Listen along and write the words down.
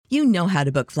You know how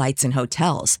to book flights and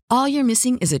hotels. All you're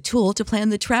missing is a tool to plan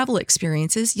the travel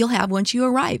experiences you'll have once you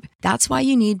arrive. That's why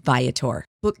you need Viator.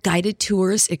 Book guided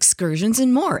tours, excursions,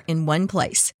 and more in one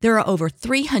place. There are over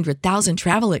 300,000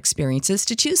 travel experiences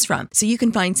to choose from, so you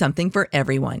can find something for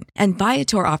everyone. And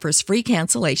Viator offers free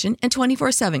cancellation and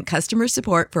 24/7 customer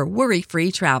support for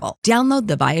worry-free travel. Download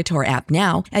the Viator app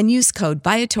now and use code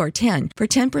Viator10 for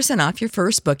 10% off your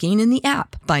first booking in the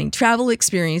app. Find travel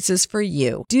experiences for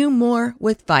you. Do more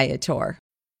with Viator.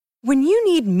 When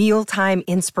you need mealtime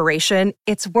inspiration,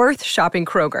 it's worth shopping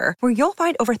Kroger, where you'll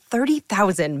find over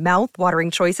 30,000 mouth-watering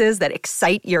choices that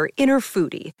excite your inner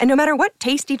foodie. And no matter what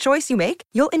tasty choice you make,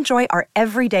 you'll enjoy our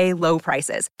everyday low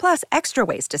prices, plus extra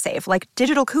ways to save, like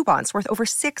digital coupons worth over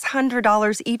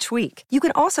 $600 each week. You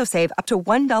can also save up to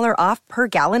 $1 off per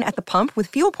gallon at the pump with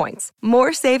fuel points.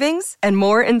 More savings and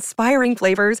more inspiring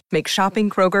flavors make shopping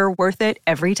Kroger worth it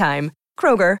every time.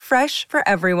 Kroger, fresh for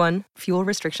everyone. Fuel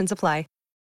restrictions apply.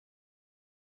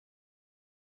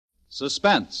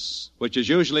 Suspense, which is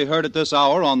usually heard at this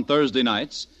hour on Thursday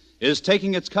nights, is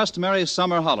taking its customary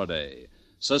summer holiday.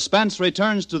 Suspense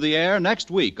returns to the air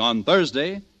next week on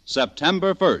Thursday,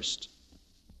 September 1st.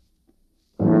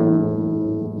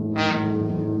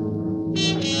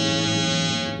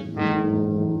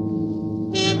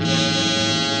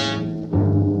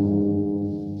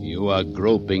 You are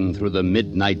groping through the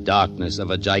midnight darkness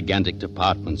of a gigantic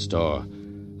department store.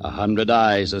 100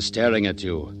 eyes are staring at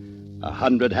you.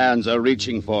 100 hands are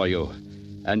reaching for you,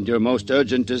 and your most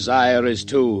urgent desire is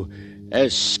to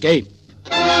escape.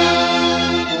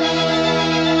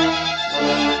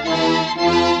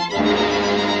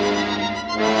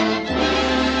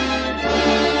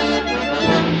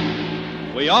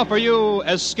 We offer you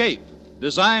Escape,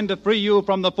 designed to free you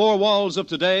from the four walls of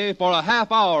today for a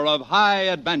half hour of high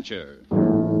adventure.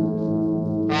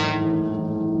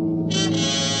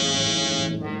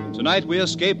 Tonight we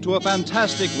escape to a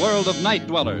fantastic world of night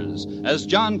dwellers, as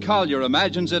John Collier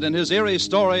imagines it in his eerie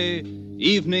story,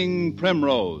 Evening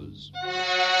Primrose.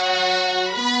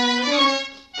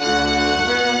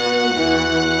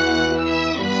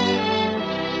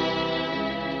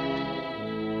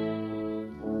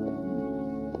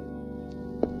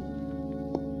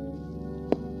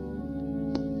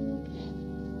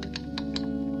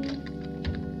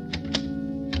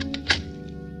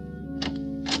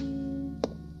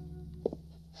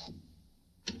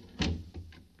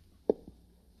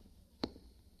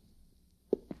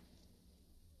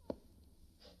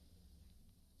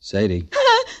 Sadie.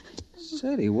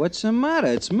 Sadie, what's the matter?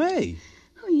 It's me.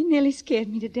 Oh, you nearly scared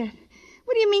me to death.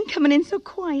 What do you mean coming in so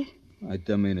quiet? I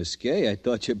didn't mean to scare you. I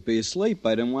thought you'd be asleep.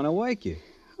 I didn't want to wake you.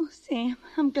 Oh, Sam,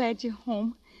 I'm glad you're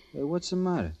home. Hey, what's the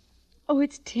matter? Oh,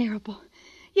 it's terrible.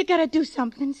 You gotta do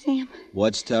something, Sam.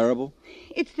 What's terrible?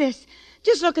 It's this.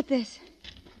 Just look at this.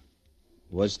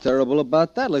 What's terrible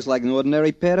about that? Looks like an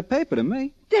ordinary pad of paper to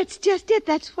me. That's just it.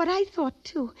 That's what I thought,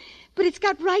 too. But it's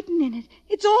got writing in it.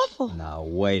 It's awful. Now,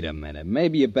 wait a minute.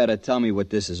 Maybe you better tell me what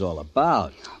this is all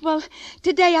about. Well,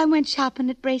 today I went shopping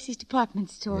at Bracey's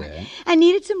department store. Yeah? I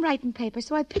needed some writing paper,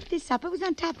 so I picked this up. It was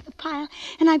on top of the pile,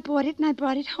 and I bought it, and I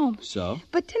brought it home. So?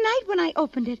 But tonight when I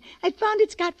opened it, I found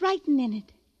it's got writing in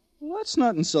it. Well, that's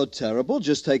nothing so terrible.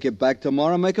 Just take it back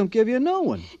tomorrow and make them give you a new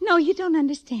one. No, you don't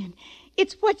understand.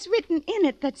 It's what's written in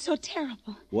it that's so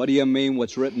terrible. What do you mean,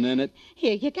 what's written in it?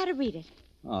 Here, you gotta read it.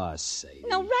 Oh, Sadie.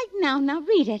 No, right now. Now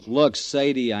read it. Look,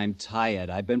 Sadie, I'm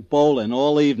tired. I've been bowling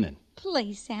all evening.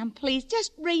 Please, Sam, please,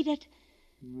 just read it.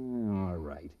 All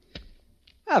right.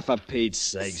 For Pete's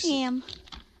sake. Sam.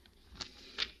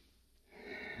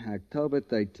 October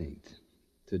 13th.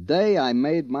 Today I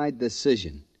made my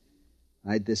decision.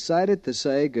 I decided to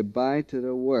say goodbye to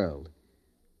the world.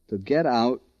 To get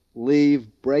out, leave,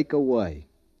 break away.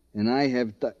 And I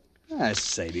have done...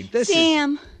 Sadie, this is...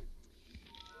 Sam.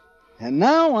 And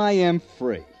now I am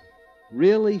free.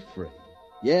 Really free.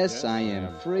 Yes, I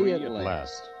am free at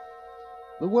last.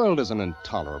 The world is an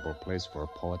intolerable place for a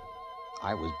poet.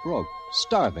 I was broke,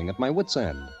 starving at my wits'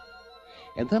 end.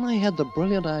 And then I had the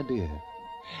brilliant idea.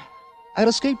 I'd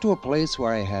escape to a place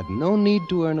where I had no need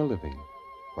to earn a living,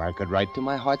 where I could write to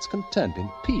my heart's content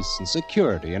in peace and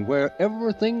security, and where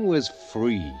everything was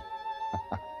free.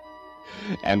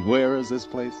 And where is this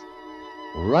place?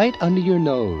 Right under your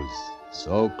nose,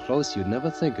 so close you'd never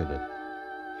think of it.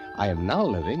 I am now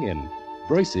living in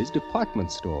Bracey's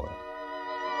department store.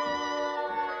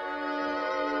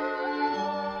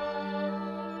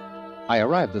 I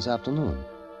arrived this afternoon.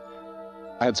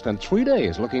 I had spent 3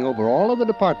 days looking over all of the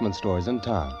department stores in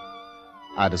town.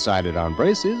 I decided on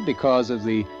Bracey's because of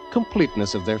the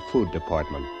completeness of their food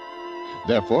department.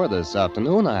 Therefore, this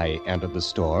afternoon, I entered the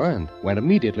store and went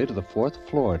immediately to the 4th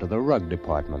floor to the rug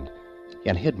department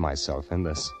and hid myself in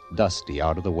this dusty,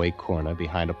 out-of-the-way corner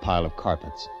behind a pile of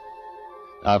carpets.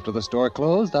 After the store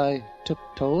closed, I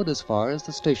tiptoed as far as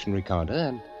the stationery counter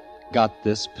and got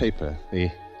this paper,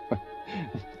 the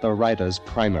writer's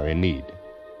primary need.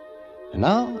 And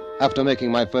now, after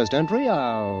making my first entry,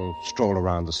 I'll stroll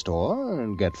around the store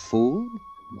and get food,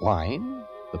 wine,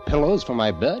 the pillows for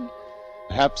my bed,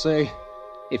 perhaps a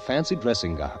fancy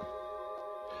dressing gown.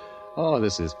 Oh,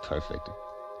 this is perfect.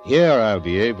 Here I'll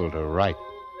be able to write.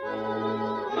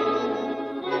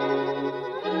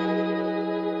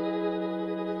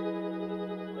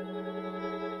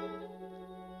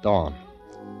 Dawn,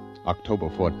 October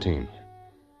 14.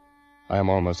 I am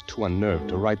almost too unnerved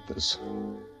to write this.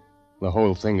 The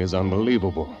whole thing is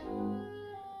unbelievable.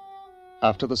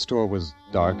 After the store was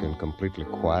dark and completely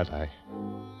quiet, I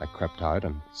crept out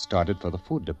and started for the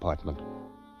food department.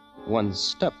 One's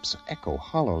steps echo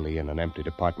hollowly in an empty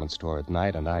department store at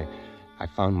night, and I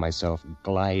found myself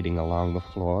gliding along the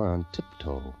floor on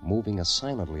tiptoe, moving as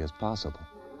silently as possible.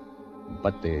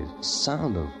 But the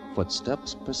sound of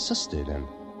footsteps persisted, and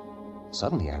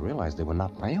suddenly I realized they were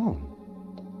not my own.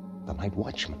 The night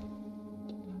watchman.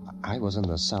 I was in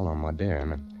the Salon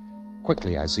Moderne, and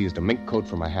quickly I seized a mink coat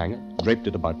from my hanger, draped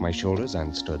it about my shoulders,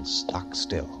 and stood stock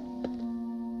still.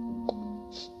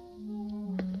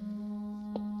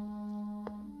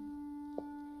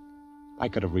 I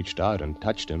could have reached out and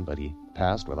touched him, but he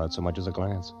passed without so much as a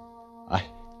glance. I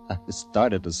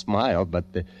started to smile,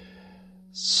 but the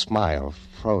smile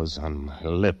froze on my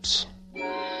lips.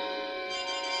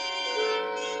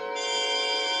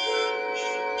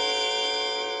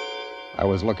 I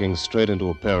was looking straight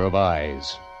into a pair of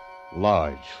eyes,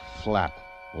 large, flat,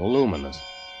 luminous,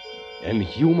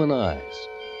 inhuman eyes,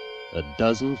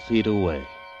 12 feet away.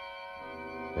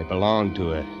 They belonged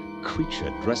to a creature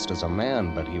dressed as a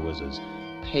man, but he was as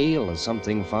pale as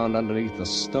something found underneath a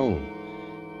stone.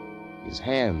 His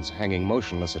hands, hanging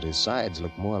motionless at his sides,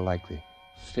 looked more like the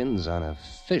fins on a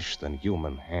fish than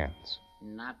human hands.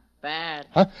 Not bad.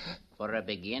 Huh? For a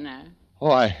beginner.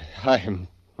 Oh,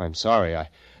 I'm sorry. I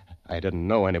didn't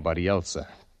know anybody else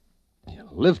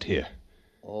lived here.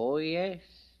 Oh, yes.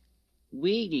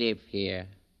 We live here.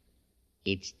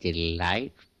 It's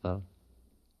delightful.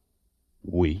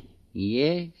 We?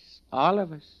 Yes, all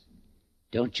of us.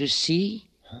 Don't you see?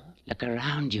 Huh? Look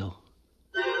around you.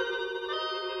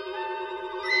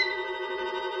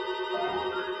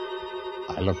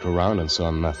 I looked around and saw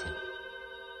nothing.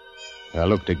 I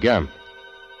looked again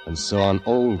and saw an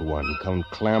old one come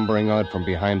clambering out from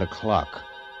behind a clock.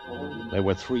 There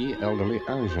were 3 elderly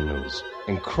ingenues,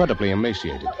 incredibly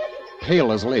emaciated,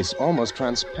 pale as lace, almost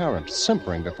transparent,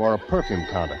 simpering before a perfume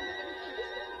counter.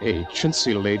 A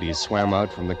chintzy lady swam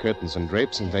out from the curtains and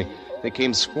drapes, and they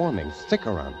came swarming thick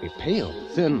around me, pale,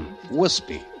 thin,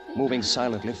 wispy, moving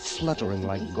silently, fluttering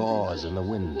like gauze in the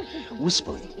wind,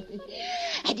 whispering.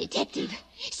 A detective.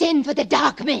 Send for the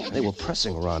dark men. They were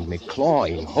pressing around me,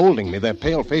 clawing, holding me, their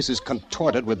pale faces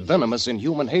contorted with venomous,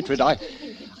 inhuman hatred. I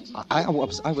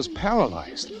was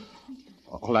paralyzed.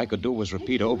 All I could do was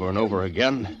repeat over and over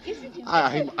again.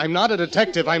 I'm not a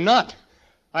detective. I'm not.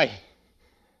 I'm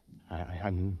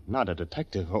not a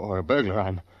detective or a burglar.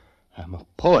 I'm a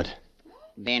poet.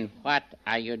 Then what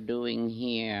are you doing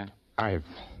here? I've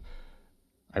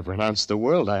renounced the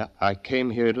world. I came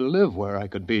here to live where I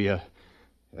could be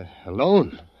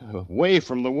alone, away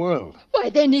from the world. Why,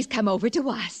 then he's come over to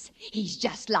us. He's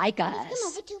just like us. He's come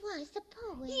over to us, the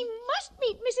poet. He must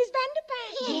meet Mrs.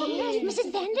 Vanderpant. Yes,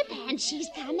 Mrs. Vanderpant. She's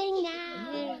coming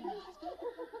now.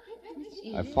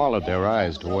 I followed their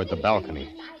eyes toward the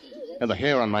balcony, and the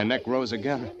hair on my neck rose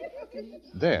again.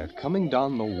 There, coming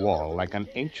down the wall like an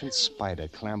ancient spider,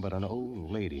 clambered an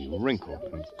old lady,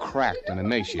 wrinkled and cracked and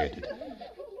emaciated.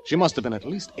 She must have been at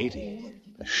least 80,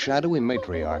 a shadowy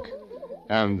matriarch.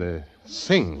 And the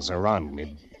things around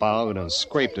me bowed and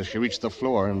scraped as she reached the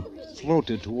floor and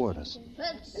floated toward us.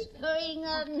 What's going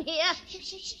on here?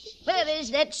 Where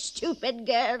is that stupid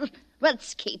girl?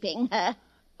 What's keeping her?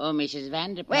 Oh, Mrs.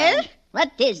 Vanderpump. Well,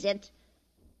 what is it?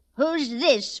 Who's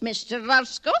this, Mr.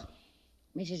 Roscoe?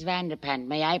 Mrs. Vanderpump,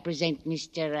 may I present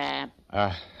Mr.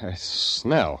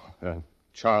 Snell.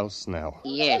 Charles Snell.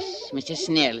 Yes, Mr.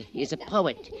 Snell. He's a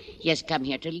poet. He has come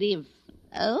here to live.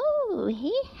 Oh,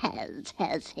 he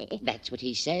has he? That's what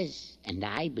he says, and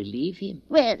I believe him.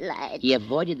 Well, He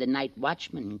avoided the night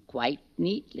watchman quite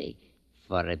neatly.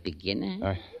 For a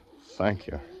beginner. Thank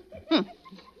you.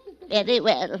 Very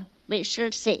well. We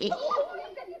shall see.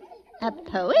 A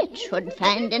poet should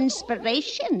find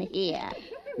inspiration here.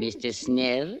 Mr.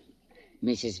 Snell,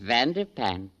 Mrs.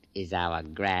 Vanderpump, is our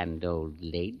grand old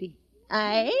lady.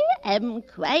 I am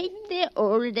quite the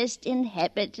oldest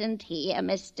inhabitant here,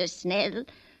 Mr. Snell.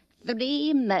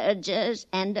 3 mergers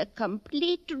and a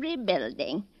complete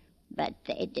rebuilding. But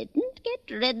they didn't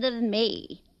get rid of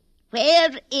me.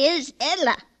 Where is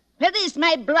Ella? Where is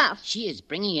my broth? She is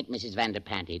bringing it, Mrs.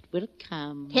 Vanderpant. It will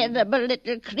come. Terrible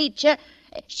little creature.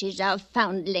 She's our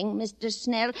foundling, Mr.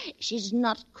 Snell. She's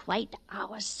not quite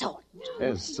our sort.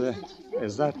 Is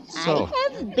that so?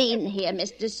 I have been here,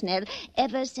 Mr. Snell,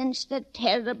 ever since the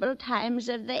terrible times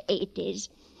of the 80s.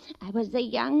 I was a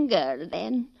young girl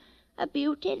then. A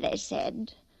beauty, they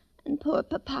said. And poor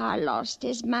Papa lost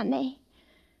his money.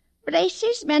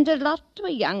 Braces meant a lot to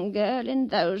a young girl in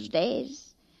those days.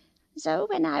 So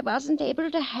when I wasn't able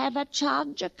to have a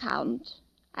charge account,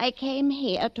 I came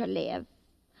here to live.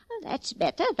 That's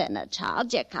better than a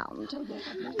charge account.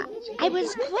 I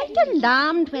was quite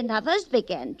alarmed when others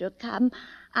began to come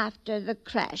after the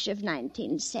crash of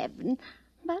 1907.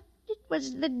 But it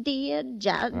was the dear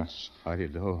judge. How do you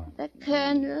do? The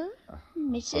colonel,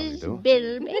 Mrs. do?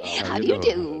 Bilby. How do you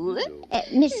do?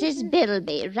 Mrs.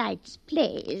 Bilby writes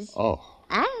plays. Oh.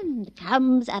 And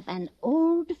comes of an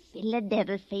old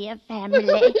Philadelphia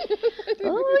family.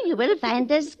 Oh, you will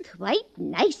find us quite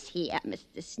nice here,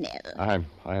 Mr. Snell.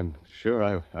 I'm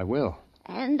sure I will.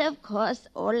 And, of course,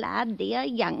 all our dear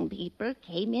young people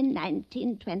came in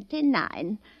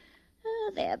 1929.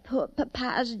 Oh, their poor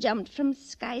papas jumped from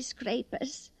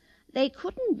skyscrapers. They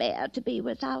couldn't bear to be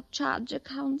without charge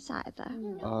accounts either.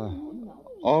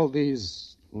 All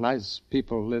these nice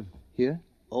people live here?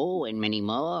 Oh, and many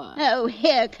more. Oh,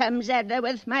 here comes Ella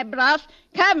with my broth.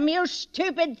 Come, you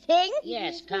stupid thing.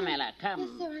 Yes, come, Ella, come. Yes,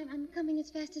 sir, I'm coming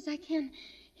as fast as I can.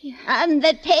 Here. On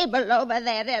the table over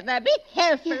there, Ella. Be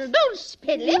careful. Yes. Don't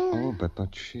spill it. Oh,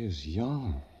 but she is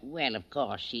young. Well, of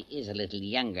course, she is a little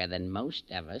younger than most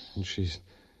of us. And she's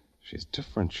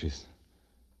different. She's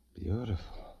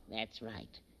beautiful. That's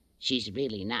right. She's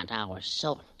really not our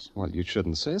sort. Well, you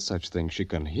shouldn't say such things. She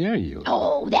can hear you.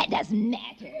 Oh, that doesn't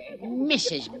matter.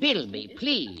 Mrs. Bilby,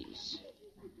 please.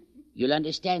 You'll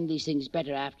understand these things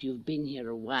better after you've been here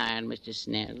a while, Mr.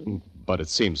 Snell. But it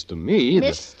seems to me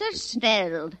that... Mr.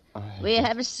 Snell, we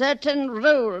have certain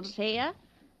rules here.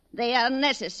 They are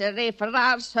necessary for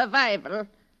our survival.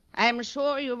 I'm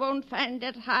sure you won't find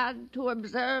it hard to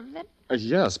observe them.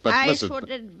 Yes, but I listen... should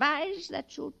advise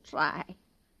that you try.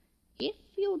 If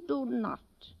you do not,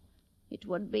 it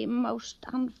would be most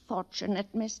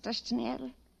unfortunate, Mr. Snell.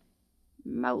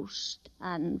 Most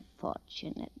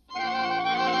unfortunate.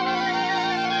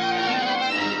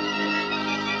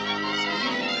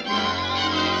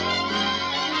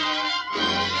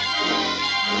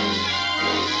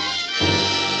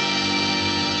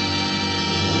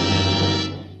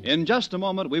 In just a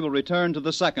moment, we will return to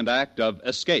the second act of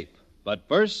Escape. But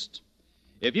first,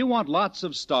 if you want lots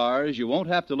of stars, you won't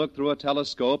have to look through a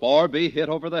telescope or be hit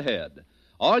over the head.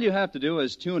 All you have to do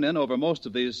is tune in over most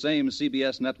of these same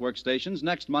CBS network stations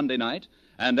next Monday night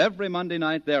and every Monday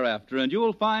night thereafter, and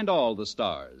you'll find all the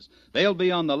stars. They'll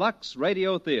be on the Lux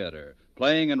Radio Theater,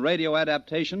 playing in radio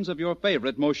adaptations of your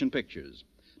favorite motion pictures.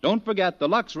 Don't forget the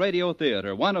Lux Radio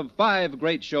Theater, one of 5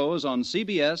 great shows on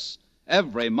CBS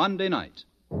every Monday night.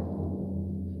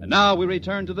 And now we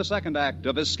return to the second act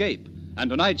of Escape, and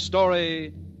tonight's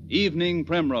story, Evening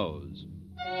Primrose.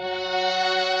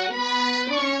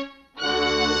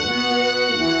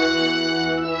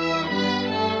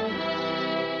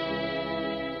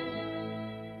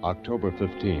 October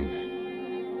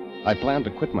 15. I planned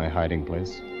to quit my hiding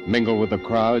place, mingle with the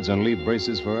crowds, and leave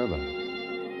Braces forever.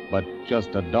 But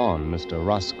just at dawn, Mr.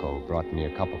 Roscoe brought me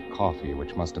a cup of coffee,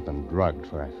 which must have been drugged,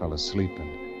 for I fell asleep,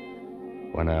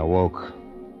 and when I awoke,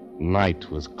 night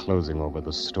was closing over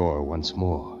the store once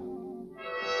more.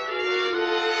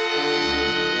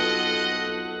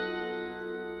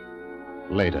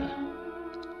 Later.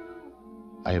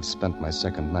 I have spent my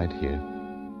second night here.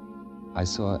 I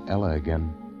saw Ella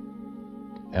again.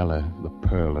 Ella, the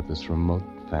pearl of this remote,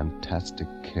 fantastic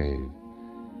cave.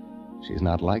 She's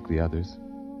not like the others.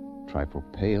 Trifle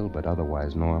pale, but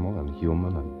otherwise normal and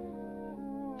human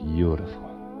and beautiful.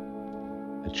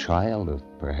 A child of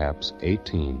perhaps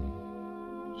 18.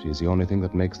 She's the only thing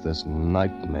that makes this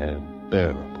nightmare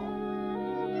bearable.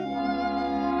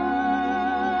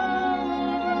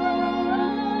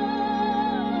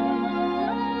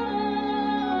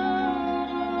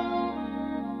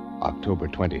 October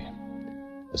 20.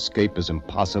 Escape is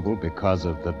impossible because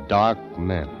of the Dark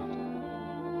Men.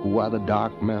 Who are the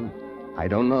Dark Men? I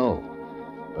don't know.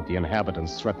 But the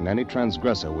inhabitants threaten any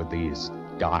transgressor with these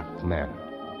Dark Men.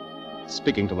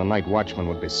 Speaking to the night watchman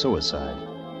would be suicide.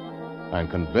 I'm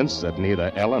convinced that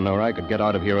neither Ella nor I could get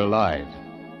out of here alive.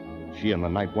 She and the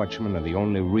night watchman are the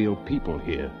only real people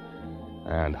here.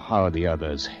 And how the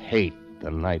others hate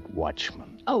the night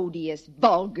watchman. Odious,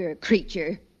 vulgar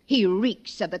creature. He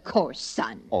reeks of the coarse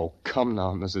sun. Oh, come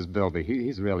now, Mrs. Bilby.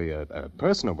 He's really a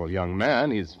personable young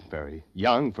man. He's very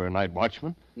young for a night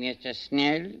watchman. Mr.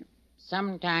 Snell,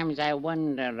 sometimes I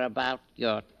wonder about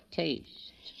your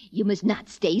taste. You must not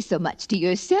stay so much to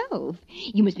yourself.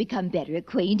 You must become better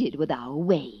acquainted with our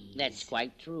ways. That's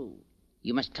quite true.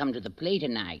 You must come to the play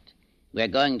tonight. We're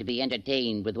going to be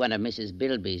entertained with one of Mrs.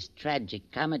 Bilby's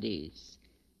tragic comedies,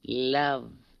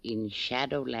 Love in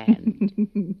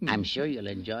Shadowland. I'm sure you'll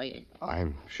enjoy it.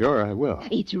 I'm sure I will.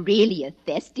 It's really a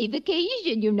festive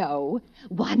occasion, you know.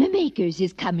 Wanamaker's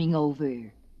is coming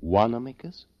over.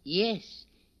 Wanamaker's? Yes.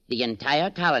 The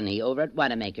entire colony over at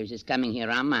Wanamaker's is coming here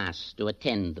en masse to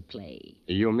attend the play.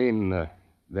 You mean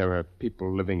there are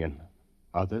people living in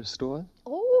other stores?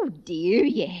 Oh, dear,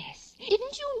 yes.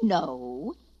 Didn't you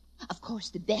know? Of course,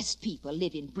 the best people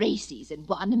live in Bracey's and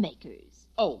Wanamaker's.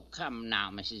 Oh, come now,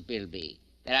 Mrs. Bilby.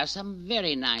 There are some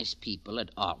very nice people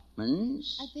at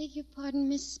Altman's. I beg your pardon,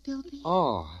 Mrs. Bilby.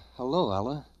 Oh, hello,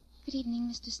 Ella. Good evening,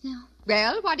 Mr. Snell.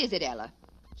 Well, what is it, Ella?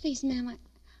 Please, ma'am,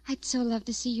 I'd so love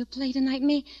to see you play tonight.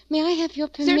 May I have your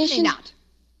permission? Certainly not.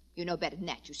 You know better than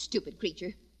that, you stupid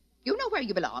creature. You know where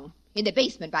you belong. In the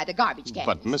basement by the garbage cans.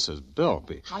 But, Mrs.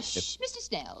 Bilby... Hush, Mr.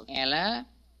 Snell. Ella,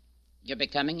 you're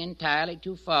becoming entirely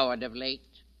too forward of late.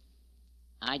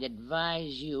 I'd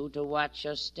advise you to watch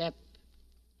your step.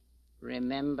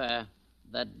 Remember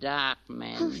the dark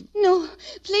men. Oh, no,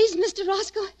 please, Mr.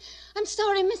 Roscoe. I'm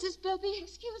sorry, Mrs. Bilby.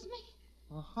 Excuse me.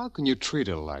 Well, how can you treat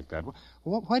her like that?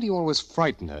 Why do you always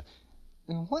frighten her?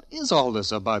 And what is all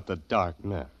this about the dark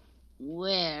men?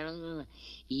 Well,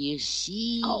 you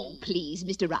see... Oh, please,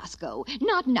 Mr. Roscoe,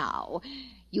 not now.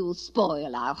 You'll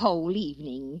spoil our whole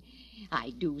evening.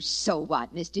 I do so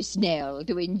want Mr. Snell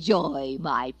to enjoy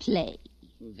my play.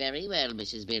 Very well,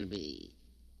 Mrs. Bilby.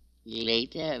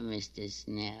 Later, Mr.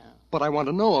 Snell. But I want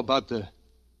to know about the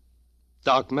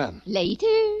dark men.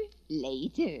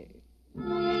 Later.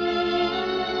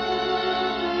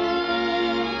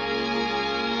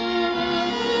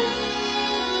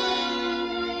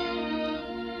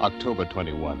 October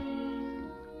 21.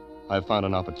 I found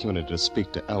an opportunity to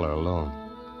speak to Ella alone.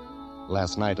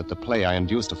 Last night at the play, I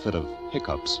induced a fit of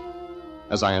hiccups.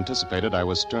 As I anticipated, I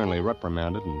was sternly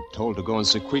reprimanded and told to go and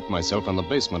secrete myself in the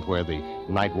basement where the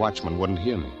night watchman wouldn't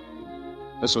hear me.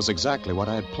 This was exactly what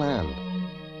I had planned.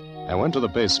 I went to the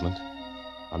basement,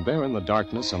 and there in the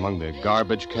darkness, among the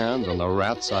garbage cans and the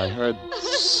rats, I heard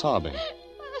sobbing.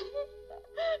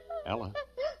 Ella?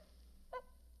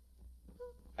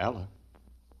 Ella?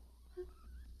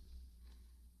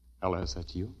 Ella, is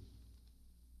that you?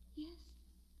 Yes.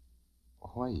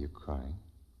 Why are you crying?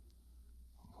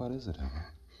 What is it, Ella?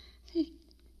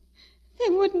 They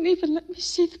wouldn't even let me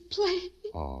see the play.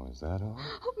 Oh, is that all?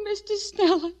 Oh, Mr.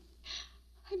 Snell,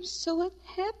 I'm so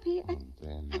happy. Oh,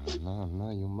 there, no,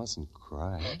 you mustn't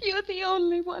cry. You're the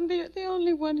only one. The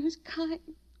only one who's kind.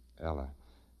 Ella,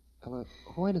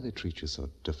 why do they treat you so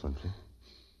differently?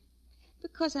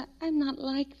 Because I'm not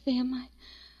like them.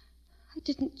 I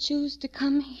didn't choose to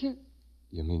come here.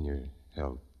 You mean you're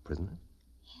held prisoner?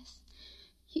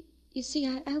 Yes. You see,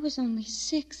 I was only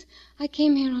 6. I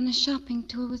came here on a shopping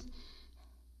tour with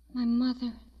my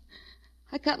mother.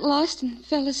 I got lost and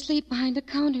fell asleep behind a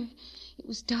counter. It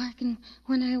was dark, and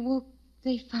when I awoke,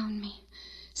 they found me.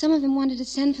 Some of them wanted to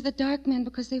send for the dark men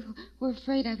because they were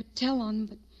afraid I would tell on them,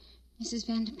 but Mrs.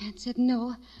 Vanderpant said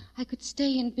no. I could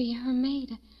stay and be her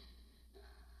maid.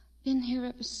 I've been here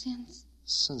ever since.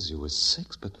 Since you were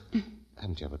 6, but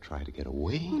haven't you ever tried to get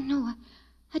away? Oh, no.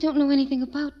 I don't know anything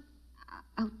about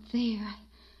out there.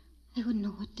 I wouldn't know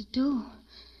what to do.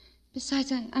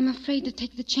 Besides, I'm afraid to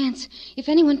take the chance. If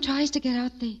anyone tries to get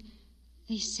out,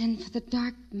 they send for the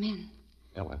dark men.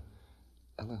 Ella,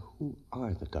 who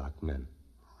are the dark men?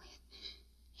 Oh,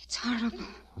 it's horrible.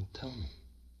 Well, tell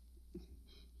me.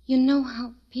 You know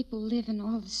how people live in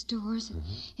all the stores,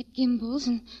 at Gimbel's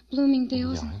and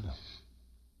Bloomingdale's. Yeah, I know.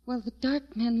 Well, the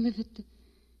dark men live at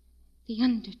the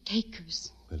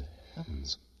Undertaker's. Good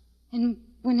heavens. And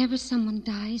whenever someone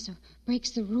dies or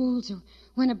breaks the rules or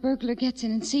when a burglar gets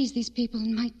in and sees these people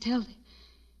and might tell,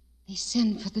 they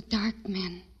send for the dark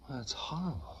men. Well, that's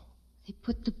horrible. They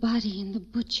put the body in the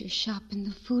butcher shop in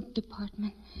the food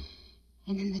department,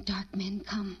 and then the dark men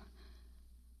come.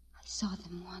 I saw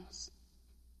them once.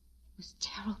 It was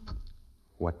terrible.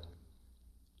 What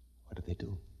do they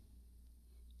do?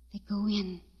 They go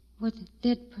in where the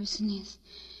dead person is.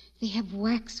 They have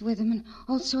wax with them and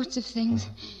all sorts of things.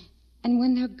 And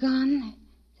when they're gone,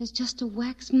 There's just a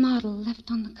wax model left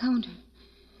on the counter.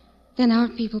 Then our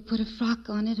people put a frock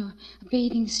on it or a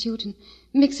bathing suit and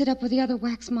mix it up with the other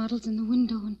wax models in the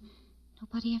window, and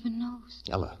nobody ever knows.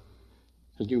 Ella,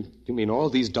 you mean all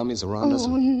these dummies around us?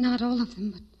 Oh, not all of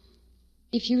them, but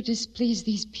if you displease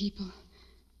these people,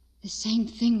 the same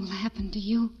thing will happen to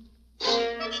you.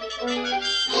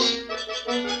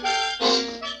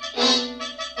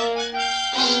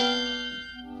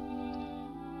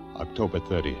 October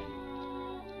 30.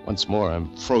 Once more,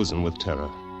 I'm frozen with terror.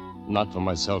 Not for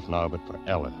myself now, but for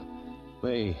Ella.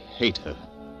 They hate her.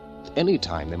 At any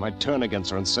time, they might turn against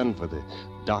her and send for the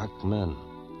dark men.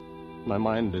 My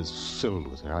mind is filled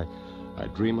with her. I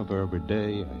dream of her every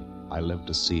day. I live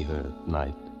to see her at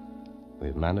night.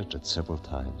 We've managed it several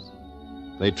times.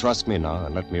 They trust me now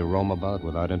and let me roam about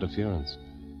without interference.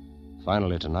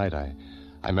 Finally, tonight,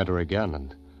 I met her again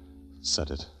and said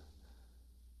it.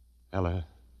 Ella,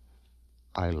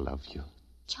 I love you.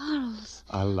 Charles.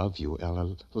 I love you,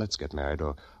 Ella. Let's get married,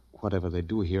 or whatever they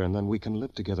do here, and then we can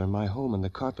live together in my home in the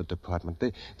carpet department.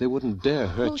 They wouldn't dare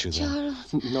hurt you then.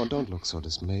 Charles. No, don't look so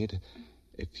dismayed.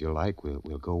 If you like,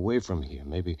 we'll go away from here.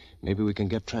 Maybe we can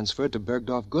get transferred to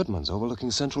Bergdorf Goodman's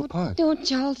overlooking Central Park. Don't,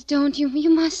 Charles, don't. You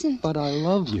mustn't. But I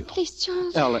love you. Please,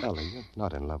 Charles. Ella, you're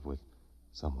not in love with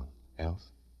someone else?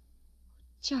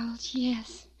 Charles,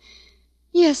 yes.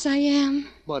 Yes, I am.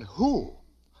 But who?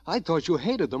 I thought you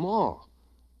hated them all.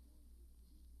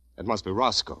 It must be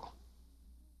Roscoe.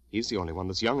 He's the only one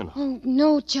that's young enough. Oh,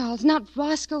 no, Charles, not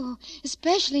Roscoe.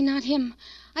 Especially not him.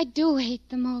 I do hate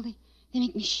them all. They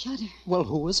make me shudder. Well,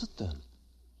 who is it then?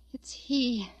 It's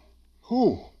he.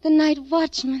 Who? The night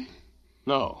watchman.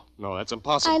 No, that's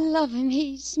impossible. I love him.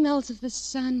 He smells of the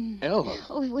sun. Ella.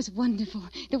 Oh, it was wonderful,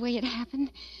 the way it happened.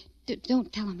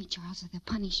 Don't tell me, Charles, or they'll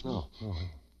punish me. No.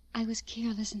 I was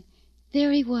careless, and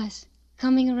there he was,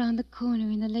 coming around the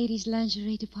corner in the ladies'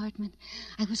 lingerie department.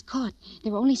 I was caught.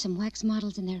 There were only some wax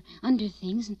models and their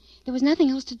underthings, and there was nothing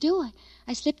else to do.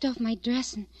 I slipped off my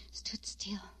dress and stood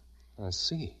still. I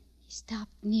see. He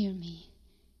stopped near me.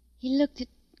 He looked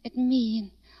at me,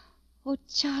 and, oh,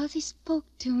 Charles, he spoke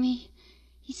to me.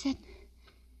 He said,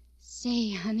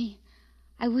 "Say, honey,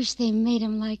 I wish they made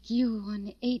 'em like you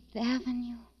on 8th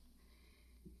Avenue."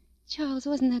 Charles,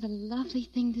 wasn't that a lovely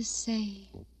thing to say?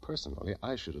 Well, personally,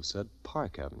 I should have said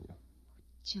Park Avenue.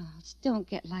 Charles, don't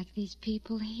get like these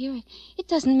people here. It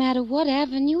doesn't matter what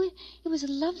avenue. It was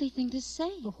a lovely thing to say.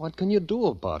 Well, what can you do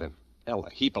about him? Ella,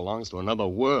 he belongs to another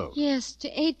world. Yes, to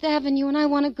 8th Avenue, and I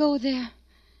want to go there.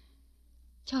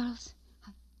 Charles,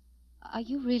 are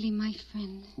you really my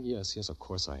friend? Yes, of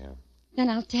course I am. Then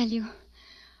I'll tell you.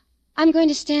 I'm going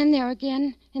to stand there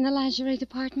again in the lingerie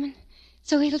department,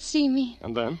 so he'll see me.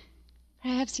 And then?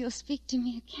 Perhaps he'll speak to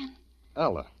me again.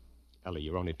 Ella,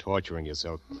 you're only torturing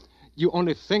yourself. You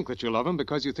only think that you love him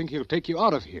because you think he'll take you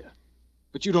out of here.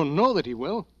 But you don't know that he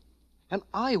will. And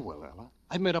I will, Ella.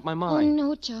 I've made up my mind. Oh,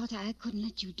 no, Charles, I couldn't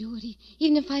let you do it.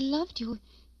 Even if I loved you,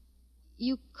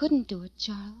 you couldn't do it,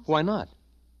 Charles. Why not?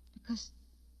 Because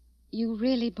you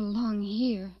really belong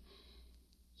here.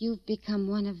 You've become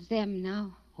one of them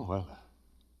now. Oh,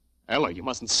 Ella, you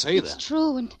mustn't say that. It's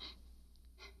true, and...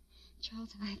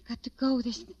 Charles, I've got to go.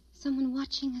 There's someone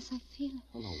watching us, I feel it.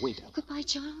 Oh, no, wait, Ella. Goodbye,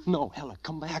 Charles. No, Ella,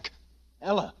 come back.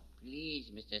 Ella. Please,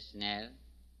 Mr. Snell.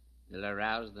 You'll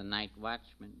arouse the night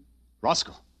watchman.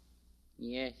 Roscoe.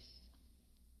 Yes.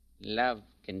 Love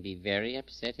can be very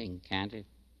upsetting, can't it?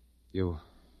 You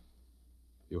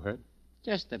heard?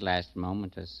 Just the last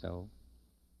moment or so.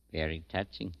 Very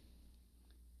touching.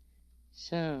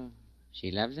 So, she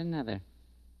loves another.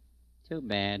 Too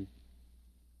bad.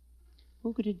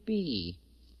 Who could it be?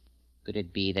 Could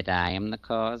it be that I am the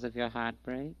cause of your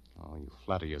heartbreak? Oh, you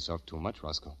flatter yourself too much,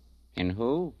 Roscoe. And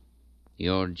who?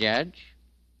 Your judge?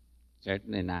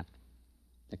 Certainly not.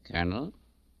 The colonel?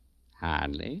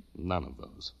 Hardly. None of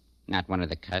those. Not one of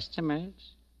the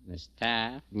customers? The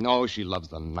staff? No, she loves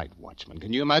the night watchman.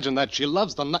 Can you imagine that? She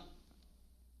loves the night...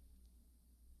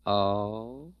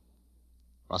 Oh?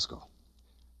 Roscoe,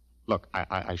 look,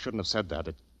 I shouldn't have said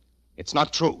that. It's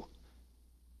not true.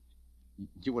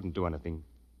 You wouldn't do anything.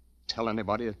 Tell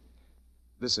anybody.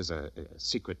 This is a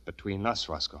secret between us,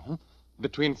 Roscoe. Huh?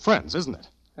 Between friends, isn't it?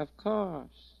 Of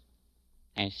course.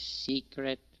 As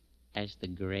secret as the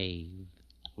grave.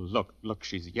 Look,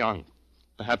 she's young.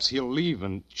 Perhaps he'll leave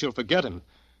and she'll forget him.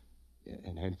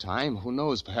 And in time, who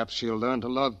knows, perhaps she'll learn to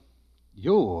love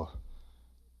you or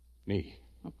me.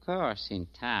 Of course, in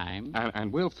time.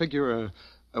 And we'll figure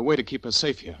a way to keep her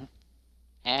safe here.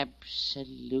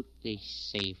 Absolutely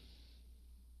safe.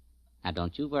 Now,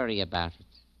 don't you worry about it.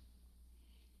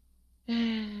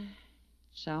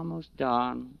 It's almost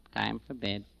dawn. Time for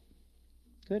bed.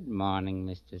 Good morning,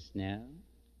 Mr. Snell.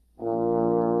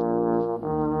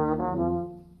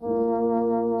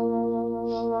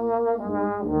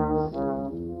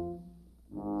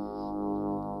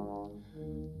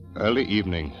 Early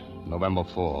evening, November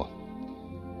 4.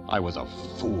 I was a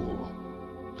fool.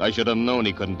 I should have known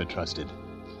he couldn't be trusted.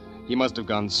 He must have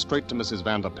gone straight to Mrs.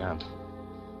 Vanderpant.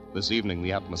 This evening,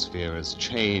 the atmosphere has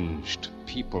changed.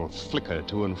 People flicker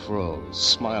to and fro,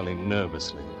 smiling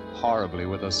nervously, horribly,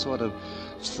 with a sort of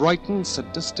frightened,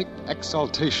 sadistic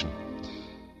exaltation.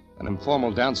 An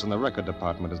informal dance in the record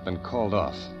department has been called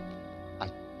off. I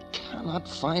cannot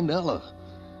find Ella.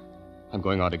 I'm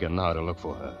going out again now to look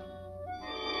for her.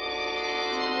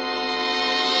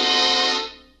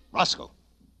 Roscoe,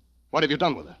 what have you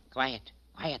done with her? Quiet,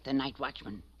 the night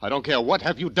watchman. I don't care. What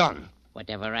have you done?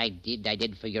 Whatever I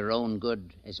did for your own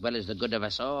good, as well as the good of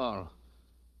us all.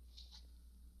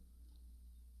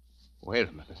 Wait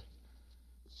a minute.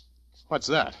 What's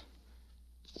that?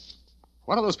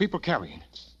 What are those people carrying?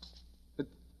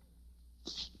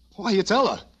 Why, it's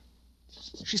Ella.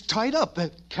 She's tied up.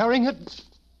 They're carrying it.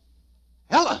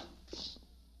 Ella!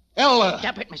 Ella!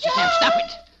 Stop it, Mr. Snell, stop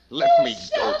it! Let me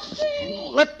go.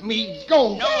 Let me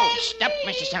go. No, stop,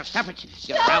 Mr. Snell, stop it.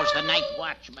 You rouse the night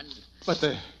watchman. But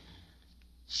they're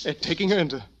taking her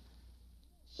into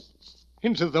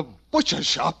the butcher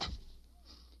shop.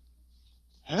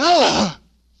 Ella!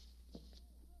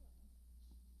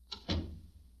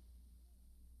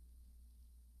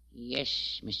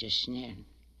 Yes, Mr. Snell.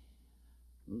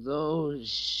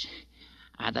 Those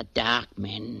are the dark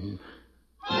men.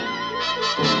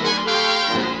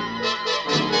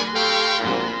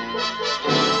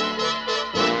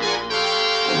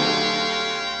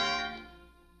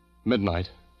 Midnight.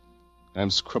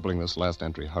 I'm scribbling this last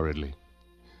entry hurriedly.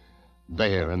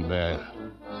 There and there,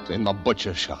 in the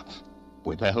butcher shop,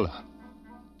 with Ella,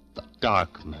 the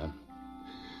dark man.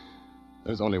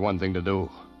 There's only one thing to do.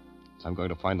 I'm going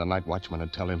to find the night watchman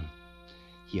and tell him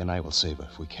he and I will save her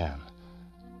if we can.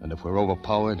 And if we're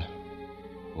overpowered,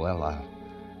 well,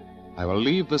 I will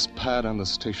leave this pad on the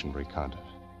stationery counter.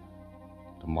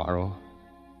 Tomorrow,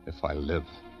 if I live,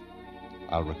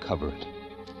 I'll recover it.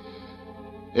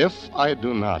 If I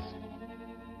do not,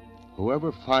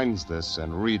 whoever finds this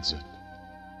and reads it,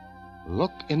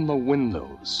 look in the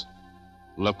windows.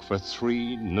 Look for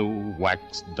 3 new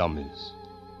wax dummies.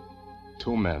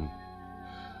 2 men,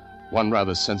 one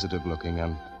rather sensitive-looking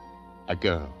and a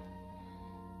girl.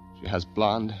 She has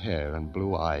blonde hair and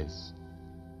blue eyes,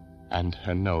 and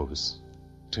her nose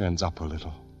turns up a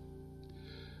little.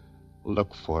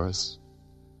 Look for us,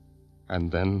 and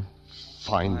then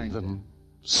find them,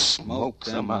 smoke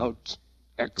them out,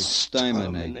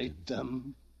 exterminate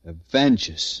them. Avenge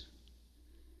us.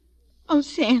 Oh,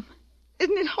 Sam,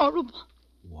 isn't it horrible?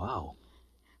 Wow.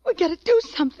 We gotta do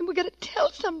something. We gotta tell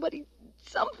somebody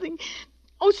something.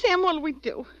 Oh, Sam, what'll we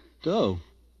do? Do?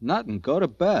 Nothing. Go to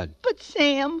bed. But,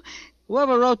 Sam...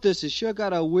 Whoever wrote this has sure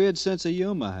got a weird sense of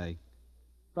humor, hey?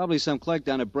 Probably some clerk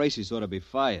down at Bracey's ought to be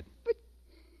fired. But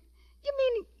you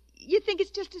mean you think it's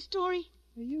just a story?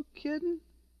 Are you kidding?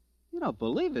 You don't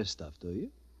believe this stuff, do you?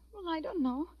 Well, I don't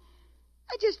know.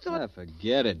 I just thought...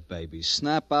 Forget it, baby.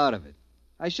 Snap out of it.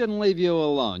 I shouldn't leave you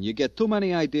alone. You get too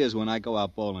many ideas when I go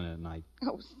out bowling at night.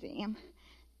 Oh, Sam.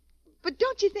 But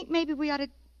don't you think maybe we ought to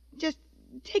just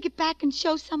take it back and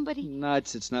show somebody?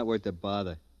 Nuts. It's not worth the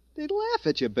bother. They'd laugh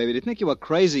at you, baby. They'd think you were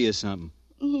crazy or something.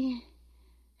 Yeah.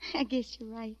 I guess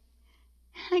you're right.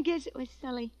 I guess it was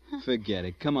silly. Huh? Forget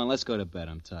it. Come on, let's go to bed.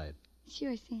 I'm tired.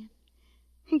 Sure, Sam.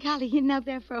 Golly, you know,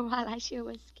 there for a while I sure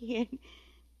was scared.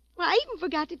 Well, I even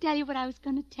forgot to tell you what I was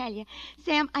going to tell you.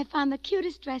 Sam, I found the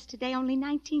cutest dress today, only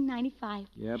 $19.95.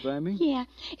 Yeah, baby? Yeah.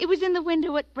 It was in the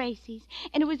window at Bracey's,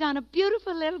 and it was on a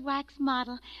beautiful little wax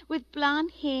model with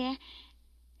blonde hair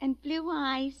and blue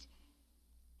eyes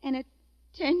and a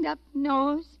turned-up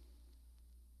nose.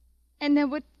 And there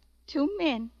were 2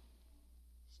 men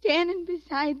standing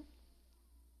beside...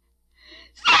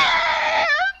 Sam!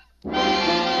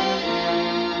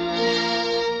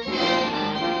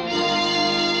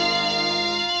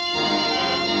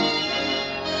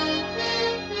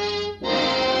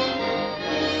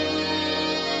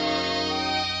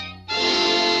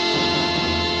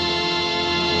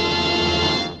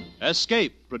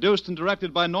 Escape, produced and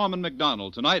directed by Norman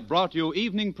MacDonald, tonight brought you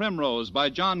Evening Primrose by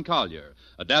John Collier,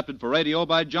 adapted for radio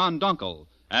by John Dunkel,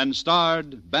 and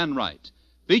starred Ben Wright.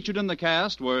 Featured in the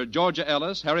cast were Georgia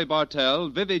Ellis, Harry Bartell,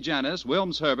 Vivi Janis,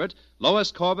 Wilms Herbert,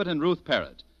 Lois Corbett, and Ruth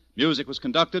Parrott. Music was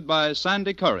conducted by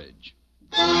Sandy Courage.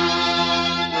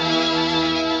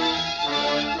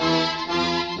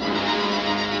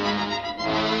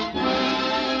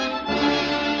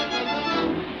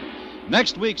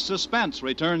 Next week's Suspense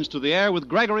returns to the air with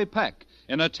Gregory Peck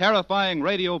in a terrifying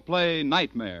radio play,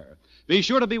 Nightmare. Be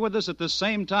sure to be with us at the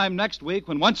same time next week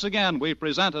when once again we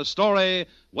present a story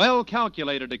well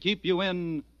calculated to keep you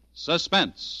in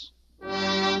suspense.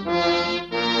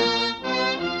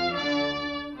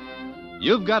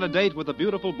 You've Got a Date with a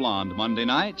Beautiful Blonde Monday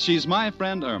night. She's My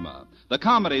Friend Irma, the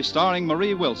comedy starring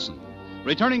Marie Wilson.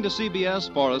 Returning to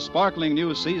CBS for a sparkling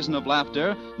new season of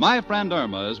laughter, My Friend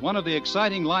Irma is one of the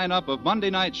exciting lineup of Monday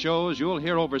night shows you'll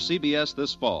hear over CBS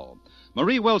this fall.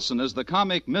 Marie Wilson as the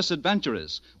comic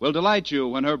misadventuress will delight you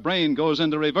when her brain goes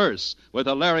into reverse with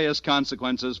hilarious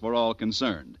consequences for all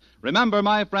concerned. Remember,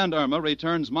 My Friend Irma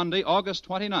returns Monday, August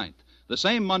 29th, the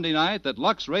same Monday night that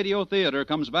Lux Radio Theater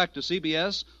comes back to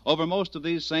CBS over most of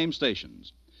these same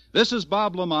stations. This is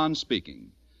Bob LeMond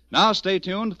speaking. Now stay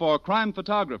tuned for Crime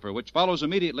Photographer, which follows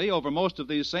immediately over most of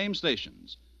these same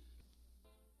stations.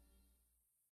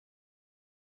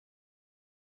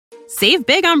 Save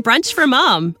big on brunch for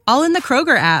Mom, all in the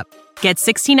Kroger app. Get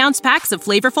 16-ounce packs of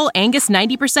flavorful Angus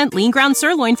 90% lean ground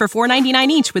sirloin for $4.99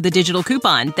 each with a digital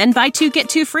coupon. Then buy 2, get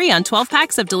 2 free on 12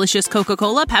 packs of delicious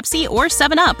Coca-Cola, Pepsi, or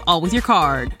 7-Up, all with your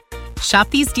card. Shop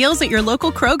these deals at your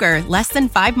local Kroger, less than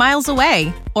 5 miles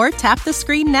away. Or tap the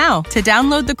screen now to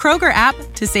download the Kroger app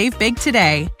to save big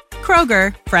today.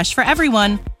 Kroger, fresh for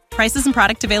everyone. Prices and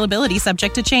product availability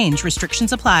subject to change.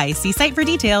 Restrictions apply. See site for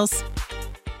details.